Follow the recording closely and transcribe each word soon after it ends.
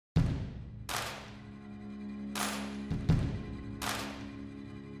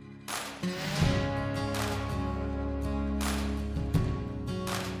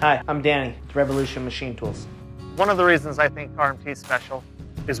Hi, I'm Danny with Revolution Machine Tools. One of the reasons I think RMT is special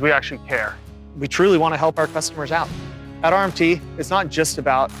is we actually care. We truly want to help our customers out. At RMT, it's not just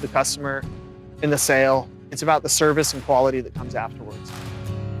about the customer and the sale, it's about the service and quality that comes afterwards.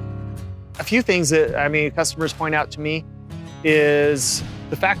 A few things that customers point out to me is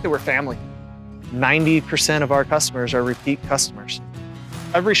the fact that we're family. 90% of our customers are repeat customers.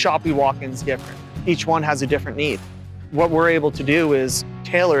 Every shop we walk in is different. Each one has a different need. What we're able to do is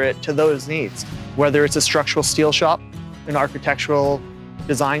tailor it to those needs. Whether it's a structural steel shop, an architectural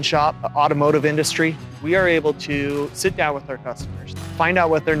design shop, automotive industry, we are able to sit down with our customers, find out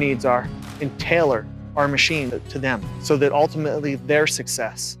what their needs are, and tailor our machine to them so that ultimately their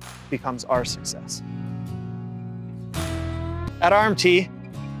success becomes our success. At RMT,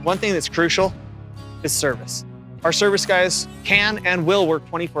 one thing that's crucial is service. Our service guys can and will work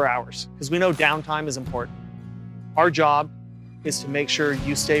 24 hours because we know downtime is important. Our job is to make sure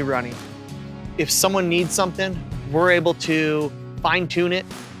you stay running. If someone needs something, we're able to fine-tune it,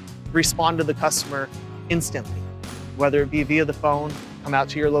 respond to the customer instantly, whether it be via the phone, come out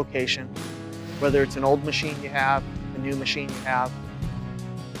to your location, whether it's an old machine you have, a new machine you have,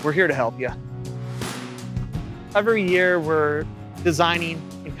 we're here to help you. Every year we're designing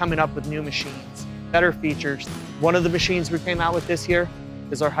and coming up with new machines, better features. One of the machines we came out with this year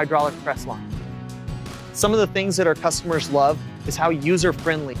is our hydraulic press line. Some of the things that our customers love is how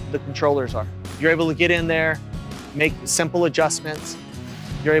user-friendly the controllers are. You're able to get in there, make simple adjustments.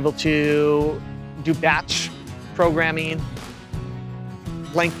 You're able to do batch programming,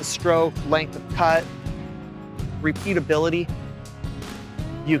 length of stroke, length of cut, repeatability.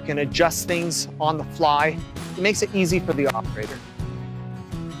 You can adjust things on the fly. It makes it easy for the operator.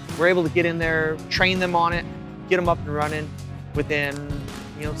 We're able to get in there, train them on it, get them up and running within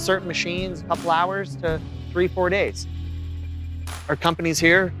certain machines, a couple hours to 3-4 days. Our company's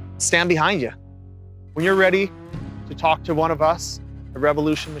here, stand behind you. When you're ready to talk to one of us at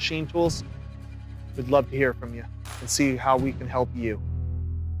Revolution Machine Tools, we'd love to hear from you and see how we can help you.